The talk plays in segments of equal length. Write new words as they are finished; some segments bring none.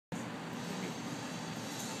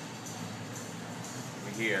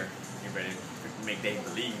over here. You ready to make they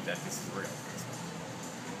believe that this is real.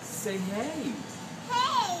 Say hey.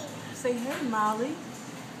 Hey. Say hey, Molly.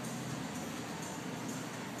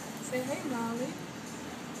 Say hey, Molly.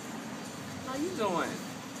 How you doing?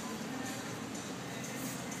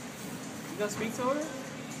 You gonna speak to her?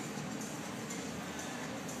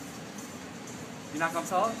 You not gonna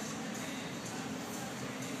talk?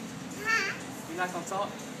 Huh? You not gonna talk?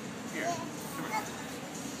 Here. Yeah. Come here.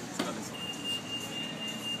 Let's go this way.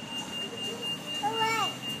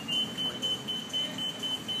 Away.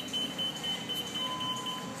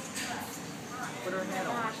 Put her head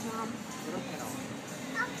on. Gosh, Mom. Put her head on.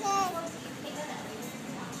 Okay.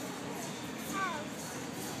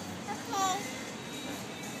 Okay.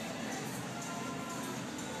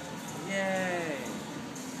 Yay!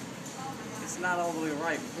 It's not all the way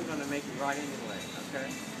right, but we're gonna make it right anyway, okay?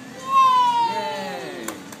 Yay!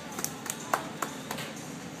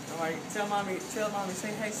 Alright, tell mommy,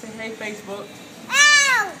 say hey Facebook.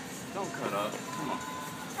 Ow! Don't cut up. Come on.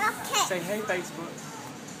 Okay. Say hey Facebook.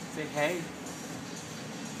 Say hey.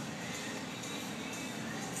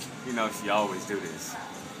 You know she always do this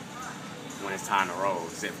when it's time to roll,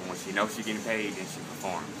 except for when she knows she's getting paid, then she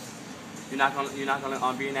performs. You're not gonna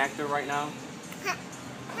be an actor right now? You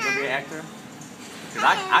gonna be an actor? Cause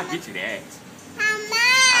I'll get you the act. I'll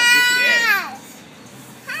get you the act.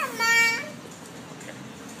 Okay.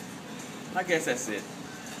 I guess that's it.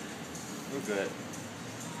 We're good.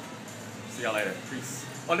 See y'all later. Peace.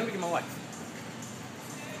 Oh, let me get my wife.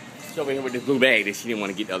 She's over here with this blue bag that she didn't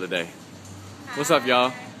want to get the other day. What's up,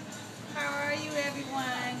 y'all? How are you,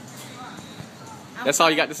 everyone? That's all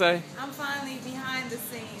you got to say? I'm finally behind the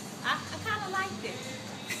scenes. I kind of liked it.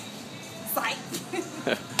 Psych.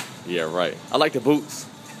 Yeah, right. I like the boots.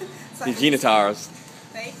 Psych. The genitars.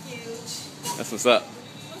 Thank you. That's what's up.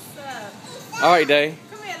 What's up? All right, Day.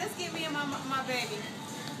 Come here. Let's get me and my baby.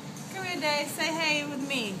 Come here, Day. Say hey with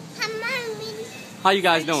me. How you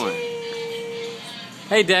guys doing? Cheese.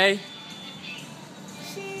 Hey, Day.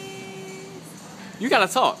 Cheese. You gotta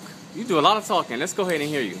talk. You do a lot of talking. Let's go ahead and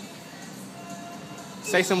hear you.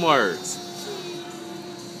 Say some words.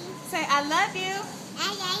 Say I love you.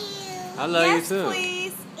 I love you. I love Yes, you too. Please.